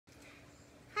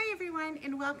everyone,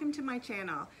 and welcome to my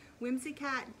channel, Whimsy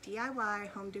Cat DIY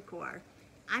Home Decor.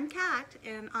 I'm Kat,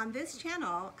 and on this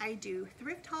channel I do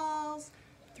thrift hauls,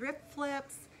 thrift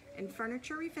flips, and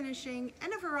furniture refinishing,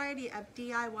 and a variety of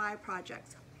DIY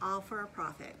projects, all for a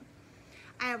profit.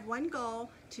 I have one goal: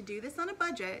 to do this on a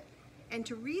budget and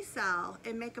to resell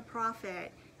and make a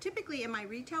profit, typically in my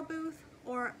retail booth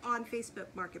or on Facebook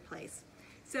Marketplace.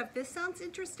 So if this sounds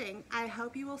interesting, I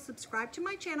hope you will subscribe to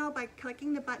my channel by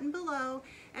clicking the button below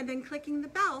and then clicking the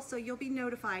bell so you'll be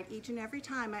notified each and every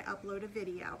time I upload a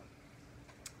video,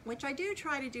 which I do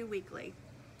try to do weekly.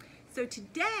 So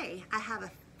today I have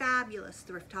a fabulous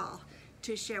thrift haul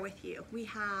to share with you. We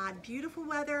had beautiful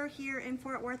weather here in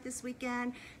Fort Worth this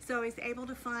weekend, so I was able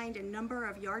to find a number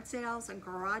of yard sales and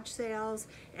garage sales,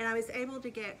 and I was able to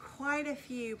get quite a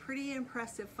few pretty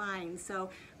impressive finds.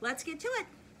 So let's get to it.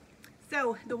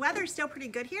 So the weather's still pretty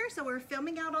good here, so we're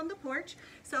filming out on the porch,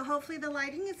 so hopefully the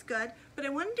lighting is good. But I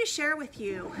wanted to share with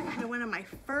you kind of one of my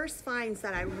first finds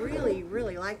that I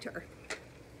really liked her.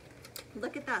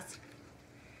 Look at this.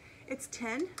 It's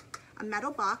tin, a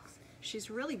metal box. She's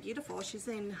really beautiful. She's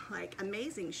in like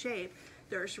amazing shape.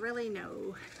 There's really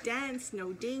no dents,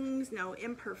 no dings, no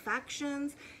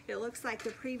imperfections. It looks like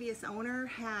the previous owner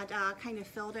had kind of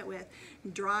filled it with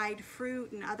dried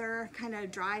fruit and other kind of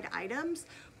dried items.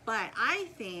 But I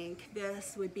think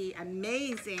this would be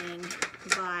amazing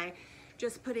by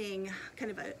just putting kind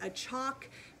of a chalk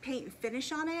paint and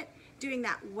finish on it, doing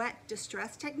that wet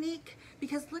distress technique,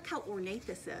 because look how ornate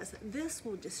this is. This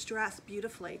will distress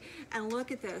beautifully. And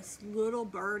look at this little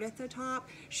bird at the top.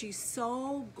 She's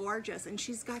so gorgeous, and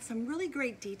she's got some really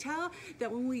great detail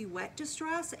that when we wet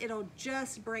distress, it'll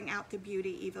just bring out the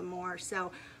beauty even more.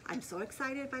 So I'm so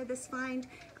excited by this find.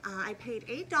 I paid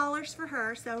 $8 for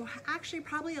her, so actually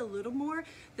probably a little more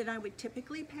than I would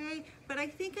typically pay, but I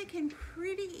think I can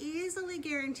pretty easily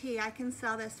guarantee I can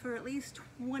sell this for at least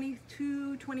 $22,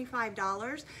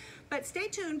 $25. But stay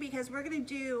tuned, because we're going to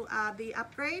do the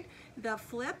upgrade, the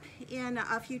flip, in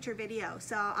a future video.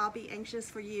 So I'll be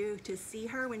anxious for you to see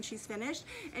her when she's finished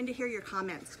and to hear your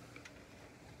comments.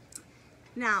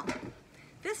 Now,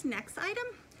 this next item,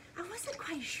 I wasn't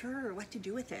quite sure what to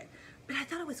do with it, but I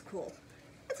thought it was cool.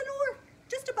 It's an oar,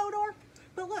 just a boat oar,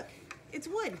 but look, it's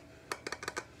wood,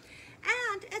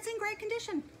 and it's in great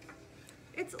condition.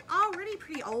 It's already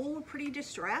pretty old, pretty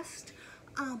distressed,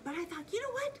 but I thought, you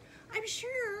know what? I'm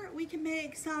sure we can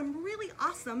make some really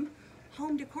awesome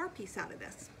home decor piece out of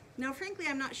this. Now, frankly,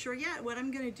 I'm not sure yet what I'm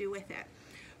gonna do with it,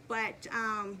 but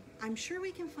I'm sure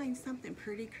we can find something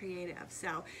pretty creative.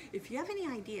 So if you have any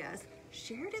ideas,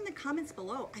 share it in the comments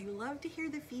below. I love to hear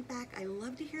the feedback. I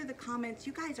love to hear the comments.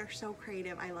 You guys are so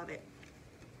creative. I love it.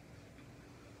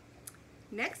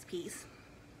 Next piece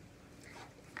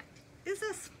is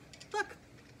this. Look,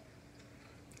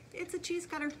 it's a cheese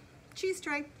cutter, cheese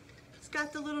tray. It's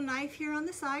got the little knife here on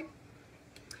the side.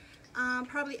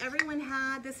 Probably everyone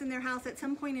had this in their house at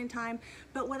some point in time,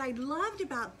 but what I loved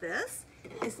about this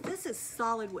is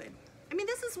solid wood. I mean,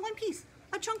 this is one piece,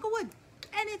 a chunk of wood.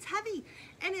 And it's heavy,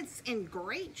 and it's in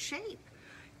great shape.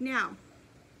 Now,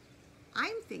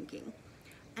 I'm thinking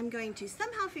I'm going to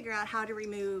somehow figure out how to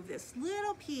remove this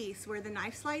little piece where the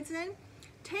knife slides in,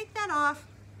 take that off,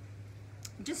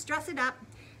 distress it up,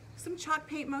 some chalk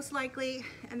paint most likely,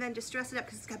 and then distress it up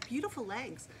because it's got beautiful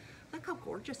legs. Look how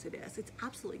gorgeous it is. It's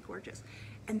absolutely gorgeous.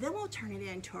 And then we'll turn it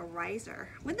into a riser.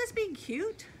 Wouldn't this be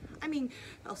cute? I mean,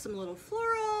 some little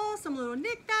floral, some little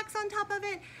knickknacks on top of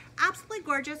it. Absolutely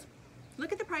gorgeous.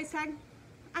 Look at the price tag.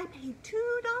 I paid $2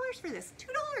 for this,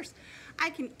 $2. I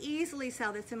can easily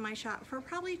sell this in my shop for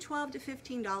probably $12 to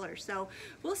 $15. So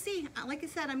we'll see. Like I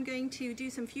said, I'm going to do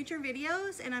some future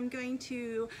videos, and I'm going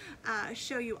to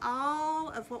show you all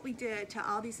of what we did to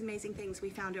all these amazing things we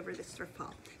found over this thrift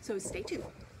haul. So stay tuned.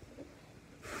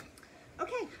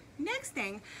 Okay, next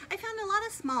thing, I found a lot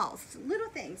of smalls, little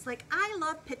things. Like, I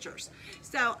love pictures.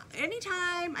 So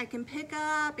anytime I can pick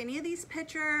up any of these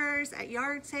pictures at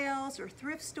yard sales or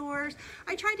thrift stores,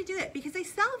 I try to do it because they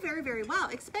sell very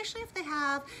well, especially if they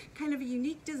have kind of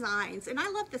unique designs. And I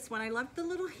love this one. I love the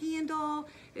little handle.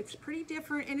 It's pretty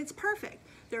different, and it's perfect.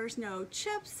 There's no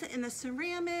chips in the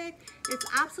ceramic. It's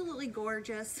absolutely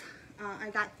gorgeous.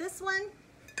 I got this one.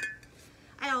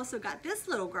 I also got this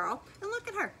little girl, and look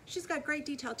at her. She's got great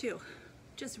detail too.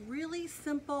 Just really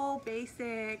simple,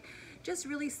 basic, just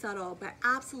really subtle, but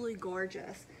absolutely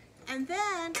gorgeous. And then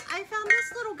I found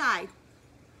this little guy.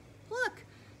 Look,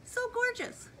 so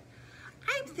gorgeous.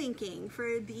 I'm thinking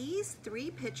for these three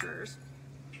pictures,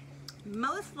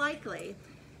 most likely,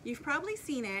 you've probably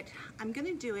seen it, I'm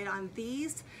gonna do it on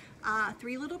these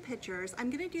three little pictures. I'm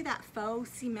gonna do that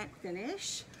faux cement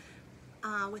finish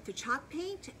with the chalk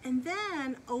paint, and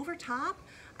then over top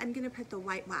I'm gonna put the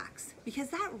white wax because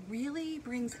that really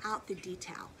brings out the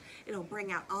detail. It'll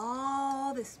bring out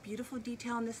all this beautiful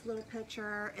detail in this little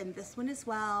picture and this one as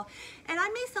well. And I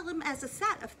may sell them as a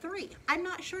set of 3. I'm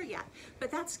not sure yet,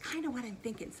 but that's kind of what I'm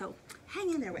thinking. So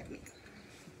hang in there with me.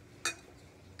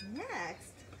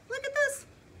 Next, look at this.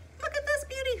 Look at this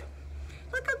beauty.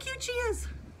 Look how cute she is.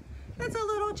 That's a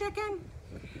little chicken.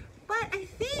 But I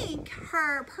think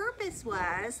her purpose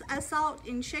was a salt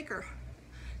and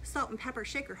pepper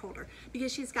shaker holder,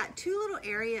 because she's got 2 little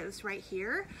areas right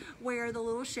here where the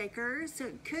little shakers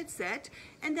could sit,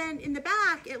 and then in the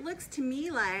back it looks to me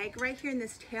like right here in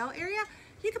this tail area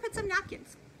you could put some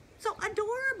napkins. So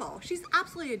adorable. She's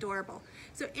absolutely adorable.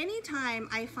 So anytime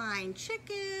I find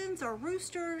chickens or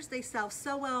roosters, they sell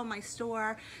so well in my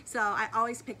store, so I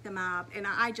always pick them up, and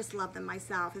I just love them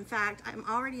myself. In fact, I'm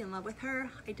already in love with her.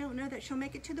 I don't know that she'll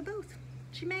make it to the booth.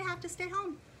 She may have to stay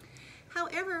home.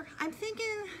 However, I'm thinking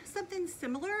something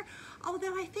similar,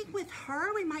 although I think with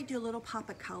her we might do a little pop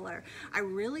of color. I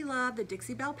really love the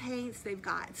Dixie Belle paints. They've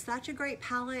got such a great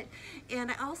palette, and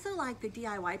I also like the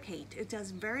DIY paint. It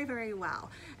does very, very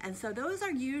well. And so those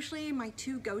are usually my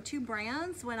 2 go-to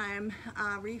brands when I'm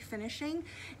refinishing.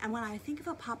 And when I think of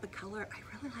a pop of color, I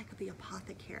really like the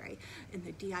Apothecary and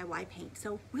the DIY paint.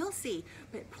 So we'll see,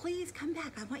 but please come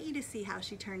back. I want you to see how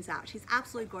she turns out. She's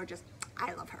absolutely gorgeous.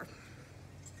 I love her.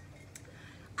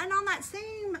 And on that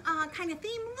same kind of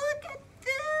theme, look at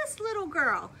this little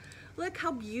girl. Look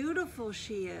how beautiful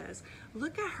she is.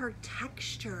 Look at her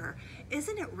texture.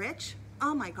 Isn't it rich?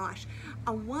 Oh my gosh.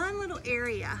 On one little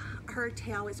area, her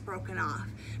tail is broken off.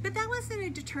 But that wasn't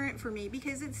a deterrent for me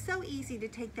because it's so easy to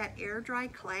take that air dry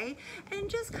clay and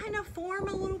just kind of form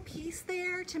a little piece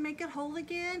there to make it whole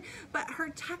again. But her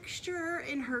texture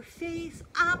in her face,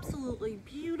 absolutely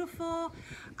beautiful.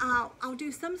 I'll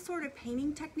do some sort of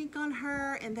painting technique on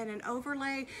her and then an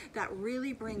overlay that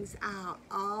really brings out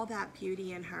all that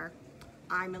beauty in her.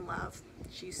 I'm in love.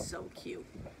 She's so cute.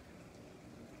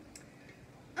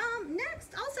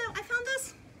 Next, also, I found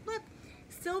this. Look,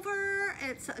 silver.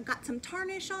 It's got some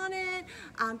tarnish on it.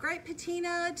 Great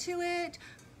patina to it.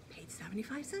 Paid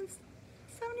 75 cents.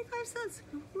 75 cents.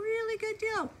 Really good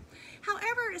deal.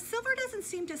 However, silver doesn't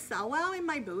seem to sell well in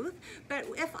my booth, but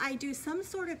if I do some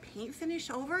sort of paint finish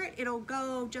over it, it'll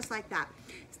go just like that.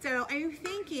 So I'm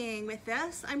thinking with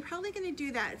this, I'm probably going to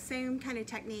do that same kind of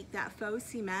technique, that faux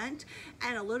cement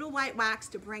and a little white wax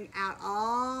to bring out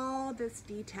all this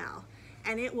detail.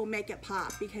 And it will make it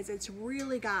pop because it's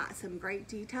really got some great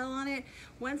detail on it.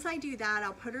 Once I do that,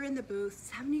 I'll put her in the booth,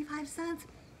 75 cents,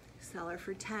 sell her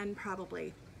for 10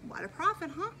 probably. What a profit,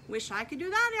 huh? Wish I could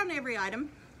do that on every item.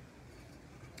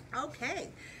 Okay,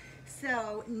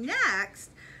 so next,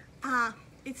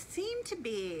 it seemed to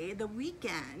be the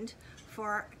weekend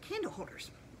for candle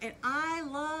holders. And I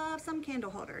love some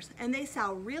candle holders, and they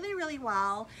sell really, really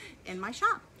well in my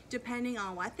shop, depending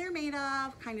on what they're made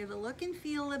of, kind of the look and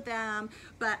feel of them.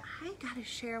 But I gotta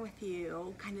share with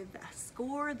you kind of the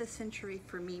score of the century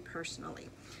for me personally.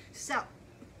 So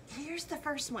here's the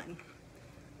first one.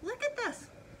 Look at this.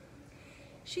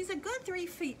 She's a good 3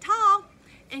 feet tall,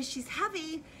 and she's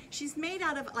heavy. She's made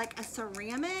out of like a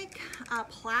ceramic,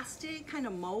 plastic kind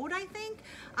of mold, I think.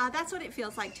 That's what it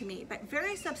feels like to me, but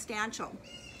very substantial.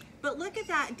 But look at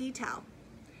that detail.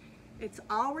 It's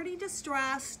already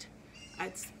distressed.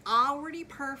 It's already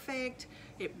perfect.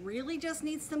 It really just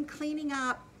needs some cleaning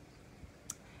up,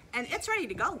 and it's ready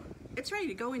to go. It's ready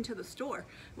to go into the store,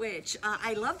 which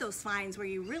I love those finds where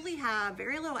you really have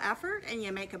very little effort and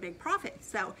you make a big profit.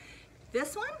 So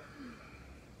this one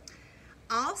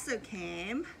also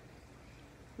came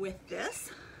with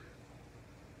this.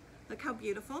 Look how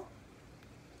beautiful.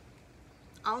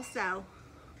 Also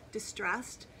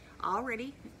distressed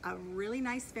already, a really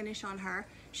nice finish on her.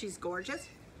 She's gorgeous.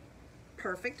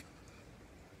 Perfect.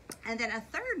 And then a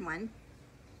third one,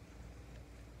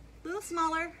 a little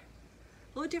smaller,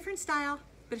 a little different style,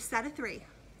 but a set of 3.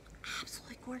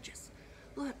 Absolutely gorgeous.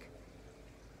 Look,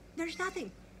 there's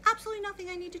nothing, absolutely nothing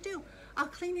I need to do. I'll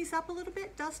clean these up a little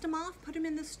bit, dust them off, put them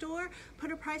in the store,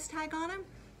 put a price tag on them.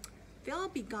 They'll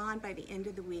be gone by the end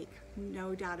of the week,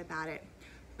 no doubt about it.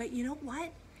 But you know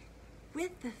what?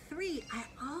 With the 3, I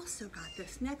also got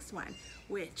this next one,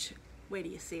 which, wait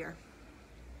till you see her.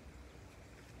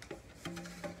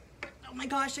 Oh my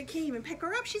gosh, I can't even pick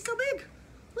her up. She's so big.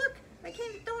 Look, I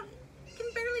can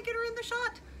barely get her in the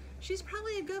shot. She's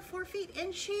probably a good 4 feet,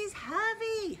 and she's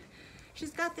heavy.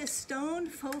 She's got this stone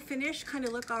faux finish kind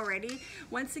of look already.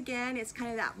 Once again, it's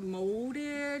kind of that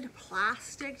molded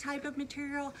plastic type of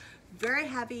material. Very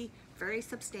heavy, very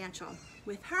substantial.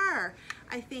 with her,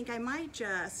 I think I might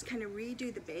just kind of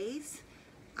redo the base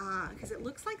because it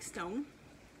looks like stone.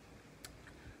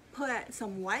 Put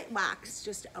some white wax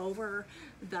just over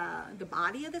the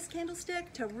body of this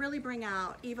candlestick to really bring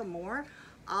out even more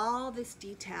all this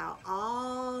detail,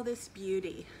 all this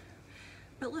beauty.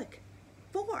 But look,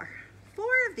 four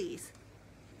of these,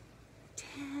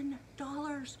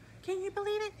 $10. Can you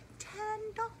believe it?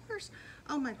 $10.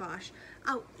 Oh my gosh.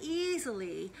 I'll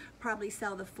easily probably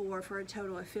sell the 4 for a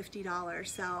total of $50.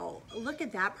 So look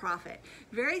at that profit.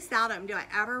 Very seldom do I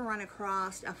ever run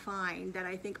across a find that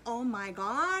I think, oh my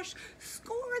gosh,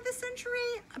 score of the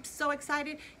century. I'm so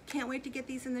excited. Can't wait to get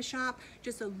these in the shop.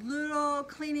 Just a little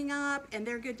cleaning up and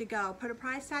they're good to go. Put a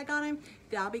price tag on them.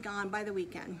 They'll be gone by the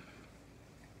weekend.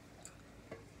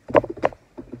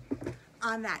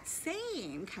 On that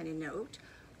same kind of note,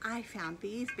 I found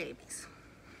these babies.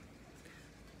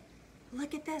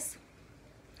 Look at this.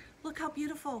 Look how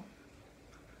beautiful.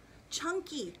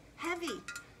 Chunky, heavy,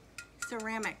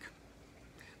 ceramic.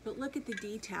 But look at the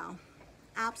detail.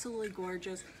 Absolutely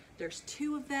gorgeous. There's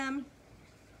 2 of them.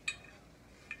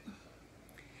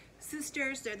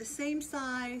 Sisters, they're the same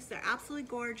size. They're absolutely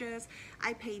gorgeous.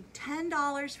 I paid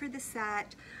 $10 for the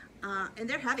set, and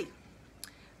they're heavy.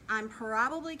 I'm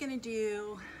probably gonna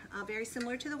do very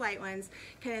similar to the white ones,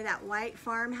 kind of that white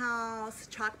farmhouse,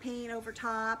 chalk paint over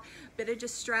top, bit of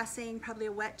distressing, probably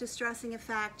a wet distressing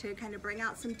effect to kind of bring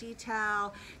out some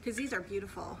detail, because these are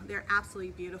beautiful. They're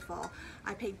absolutely beautiful.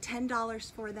 I paid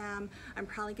 $10 for them. I'm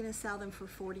probably gonna sell them for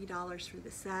 $40 for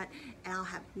the set, and I'll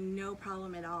have no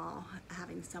problem at all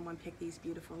having someone pick these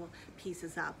beautiful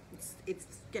pieces up. It's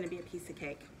gonna be a piece of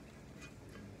cake.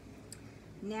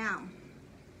 Now,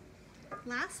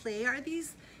 lastly are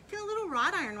these little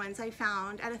wrought iron ones I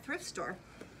found at a thrift store.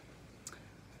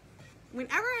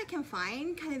 Whenever I can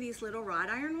find kind of these little wrought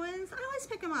iron ones, I always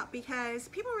pick them up because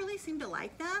people really seem to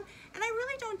like them, and I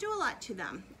really don't do a lot to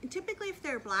them. And typically if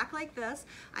they're black like this,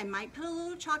 I might put a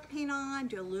little chalk paint on,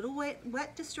 do a little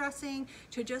wet distressing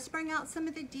to just bring out some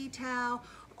of the detail,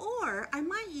 or I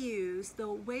might use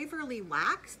the Waverly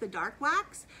wax, the dark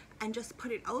wax, and just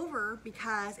put it over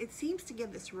because it seems to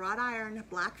give this wrought iron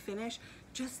black finish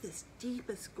just this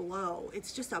deepest glow.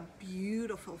 It's just a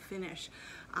beautiful finish.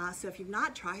 So if you've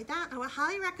not tried that, I would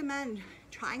highly recommend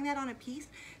trying that on a piece,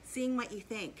 seeing what you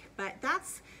think. But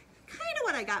that's kind of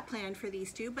what I got planned for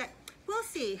these 2, but we'll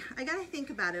see. I gotta think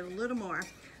about it a little more.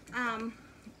 And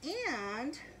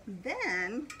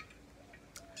then,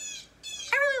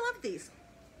 I really love these.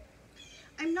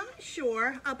 I'm not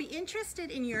sure, I'll be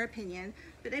interested in your opinion,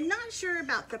 but I'm not sure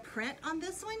about the print on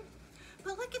this one.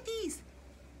 But look at these.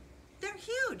 They're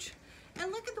huge.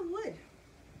 And look at the wood.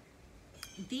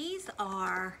 These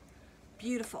are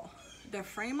beautiful. The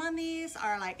frame on these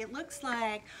are like, it looks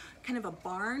like kind of a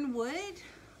barn wood,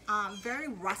 very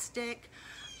rustic,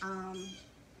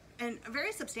 and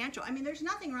very substantial. I mean, there's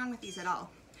nothing wrong with these at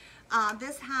all.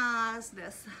 This has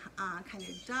this kind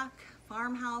of duck,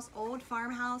 farmhouse, old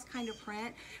farmhouse kind of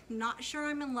print. Not sure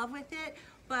I'm in love with it,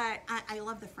 but I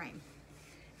love the frame.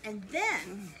 And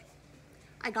then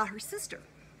I got her sister,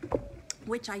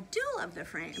 which I do love the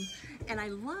frame, and I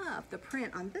love the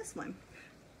print on this one.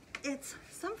 It's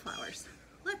sunflowers.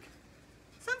 Look,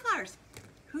 sunflowers.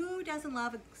 Who doesn't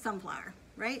love a sunflower,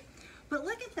 right? But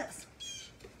look at this.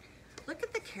 Look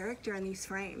at the character in these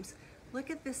frames. Look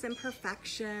at this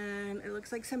imperfection. It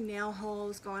looks like some nail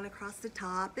holes going across the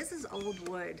top. This is old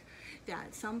wood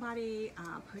that somebody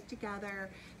put together.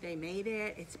 They made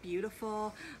it. It's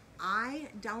beautiful. I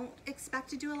don't expect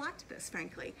to do a lot to this,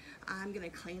 frankly. I'm gonna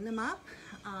clean them up,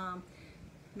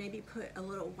 maybe put a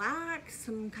little wax,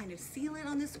 some kind of sealant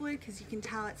on this wood because you can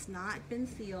tell it's not been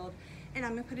sealed, and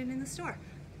I'm gonna put it in the store.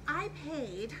 I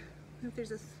paid, I don't know if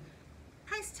there's a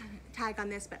price tag on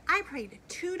this, but I paid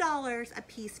 $2 a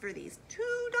piece for these.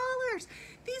 $2!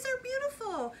 These are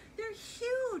beautiful. They're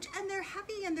huge, and they're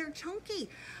heavy, and they're chunky.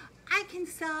 I can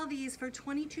sell these for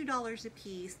 $22 a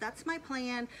piece. That's my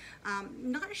plan.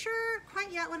 Not sure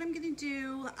quite yet what I'm gonna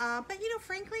do, but you know,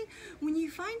 frankly, when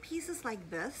you find pieces like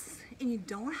this and you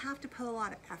don't have to put a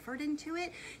lot of effort into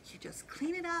it, you just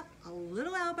clean it up, a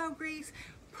little elbow grease,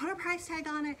 put a price tag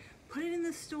on it, put it in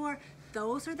the store.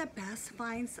 Those are the best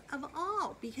finds of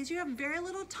all because you have very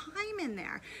little time in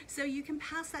there. So you can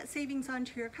pass that savings on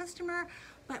to your customer,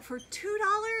 but for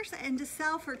 $2 and to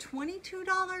sell for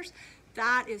 $22,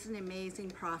 that is an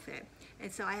amazing profit.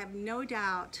 And so I have no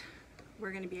doubt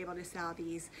we're gonna be able to sell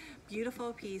these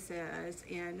beautiful pieces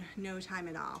in no time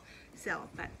at all. So,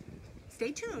 but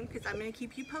stay tuned because I'm gonna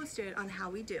keep you posted on how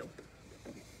we do.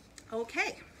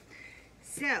 Okay,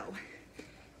 so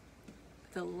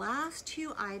the last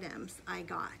 2 items I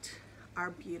got are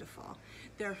beautiful.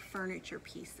 They're furniture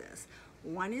pieces.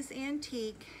 One is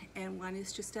antique and one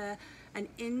is just an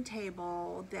end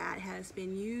table that has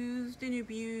been used and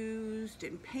abused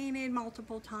and painted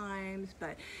multiple times,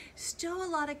 but still a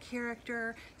lot of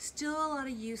character, still a lot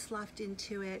of use left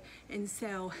into it. And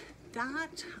so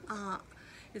that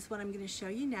is what I'm going to show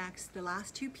you next, the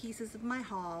last two pieces of my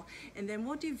haul, and then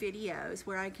we'll do videos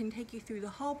where I can take you through the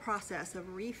whole process of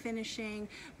refinishing,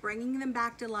 bringing them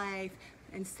back to life,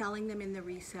 and selling them in the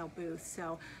resale booth.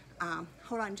 So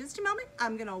hold on just a moment.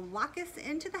 I'm gonna walk us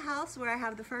into the house where I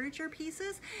have the furniture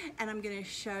pieces, and I'm gonna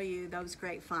show you those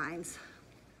great finds.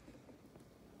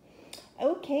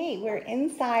 Okay, we're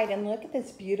inside, and look at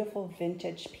this beautiful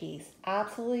vintage piece.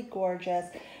 Absolutely gorgeous,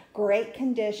 great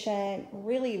condition,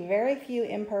 really very few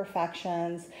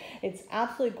imperfections. It's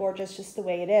absolutely gorgeous just the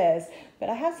way it is, but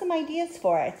I have some ideas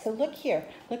for it. So look here,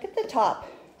 look at the top.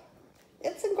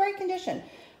 It's in great condition.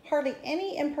 Hardly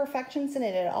any imperfections in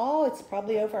it at all. It's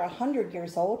probably over 100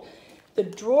 years old. The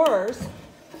drawers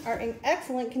are in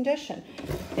excellent condition.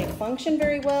 They function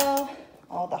very well.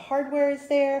 All the hardware is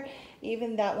there.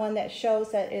 Even that one that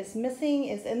shows that is missing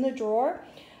is in the drawer.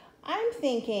 I'm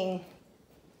thinking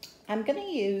I'm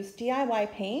gonna use DIY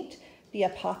paint, the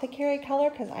Apothecary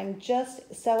color, because I'm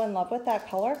just so in love with that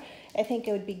color. I think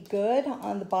it would be good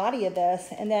on the body of this,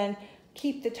 and then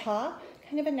keep the top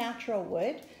kind of a natural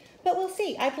wood. But we'll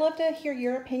see. I'd love to hear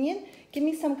your opinion. Give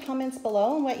me some comments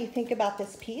below on what you think about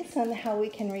this piece and how we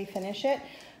can refinish it.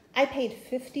 I paid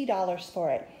 $50 for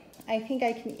it. I think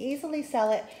I can easily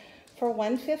sell it for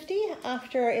 $150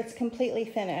 after it's completely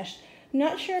finished.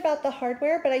 Not sure about the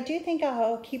hardware, but I do think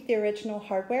I'll keep the original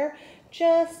hardware,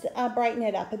 just brighten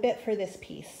it up a bit for this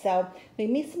piece. So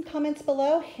leave me some comments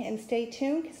below and stay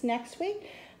tuned, because next week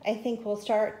I think we'll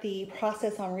start the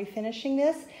process on refinishing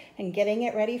this and getting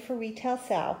it ready for retail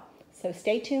sale. So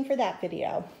stay tuned for that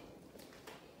video.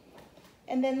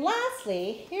 And then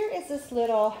lastly, here is this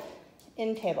little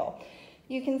end table.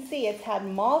 You can see it's had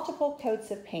multiple coats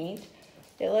of paint.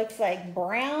 It looks like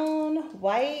brown,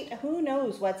 white, who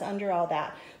knows what's under all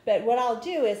that. But what I'll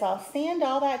do is I'll sand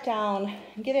all that down,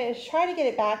 try to get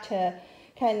it back to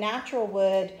kind of natural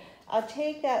wood. I'll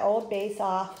take that old base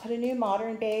off, put a new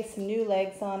modern base, some new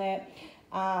legs on it,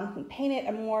 paint it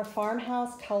a more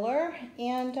farmhouse color,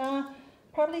 and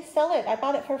probably sell it. I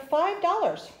bought it for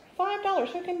 $5. $5,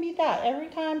 who can beat that? Every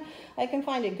time I can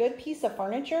find a good piece of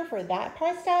furniture for that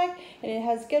price tag and it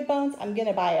has good bones, I'm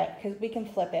gonna buy it because we can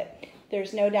flip it.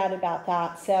 There's no doubt about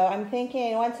that. So I'm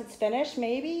thinking once it's finished,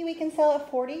 maybe we can sell it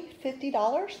 $40,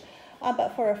 $50,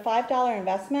 but for a $5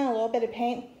 investment, a little bit of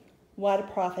paint, what a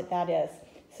profit that is.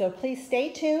 So please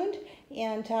stay tuned,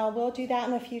 and we'll do that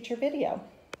in a future video.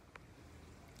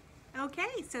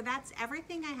 Okay, so that's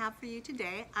everything I have for you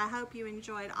today. I hope you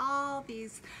enjoyed all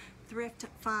these thrift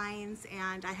finds,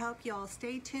 and I hope you'll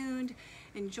stay tuned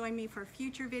and join me for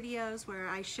future videos where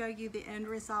I show you the end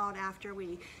result after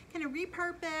we kind of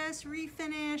repurpose,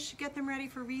 refinish, get them ready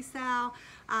for resale.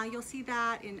 You'll see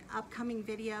that in upcoming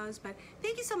videos, but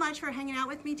thank you so much for hanging out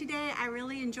with me today. I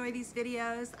really enjoy these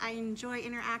videos. I enjoy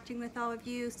interacting with all of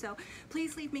you, so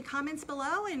please leave me comments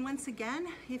below, and once again,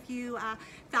 if you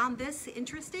found this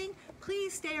interesting,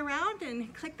 please stay around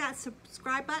and click that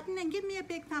subscribe button and give me a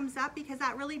big thumbs up, because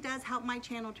that really does help my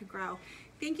channel to grow.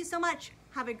 Thank you so much.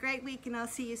 Have a great week, and I'll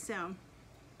see you soon.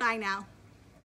 Bye now.